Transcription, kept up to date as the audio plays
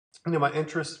My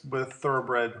interest with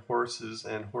thoroughbred horses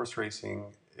and horse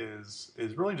racing is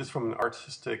really just from an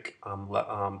artistic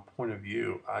point of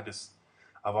view.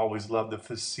 I've always loved the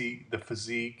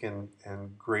physique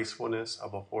and gracefulness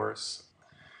of a horse.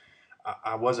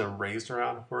 I wasn't raised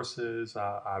around horses.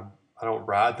 I don't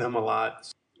ride them a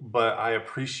lot, but I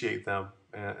appreciate them,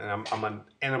 and I'm an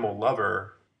animal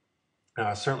lover. And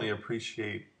I certainly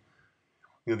appreciate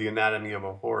the anatomy of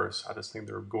a horse. I just think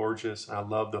they're gorgeous, and I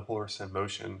love the horse in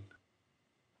motion.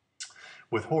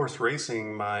 With horse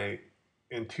racing, my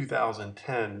in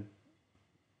 2010,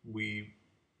 we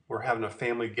were having a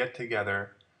family get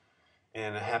together,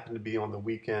 and it happened to be on the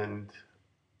weekend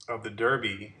of the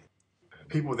Derby.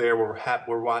 People there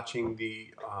were watching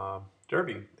the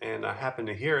Derby, and I happened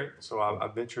to hear it, so I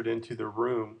ventured into the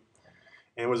room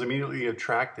and was immediately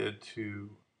attracted to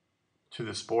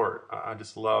the sport. I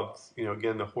just loved,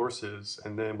 again, the horses,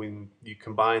 and then when you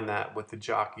combine that with the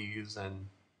jockeys and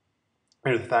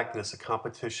the fact that it's a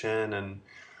competition and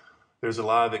there's a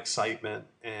lot of excitement,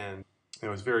 and it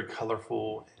was very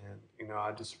colorful, and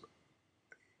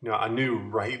I knew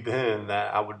right then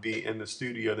that I would be in the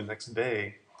studio the next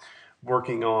day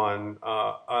working on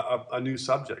a new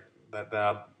subject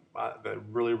that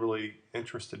really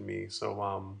interested me.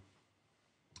 So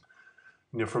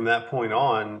from that point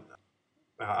on,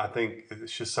 I think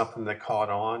it's just something that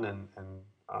caught on, and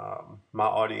my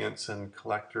audience and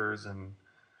collectors and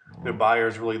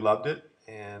buyers really loved it,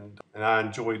 and I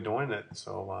enjoyed doing it.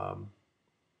 So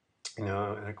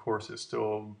and of course, it's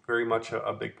still very much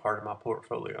a big part of my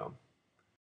portfolio.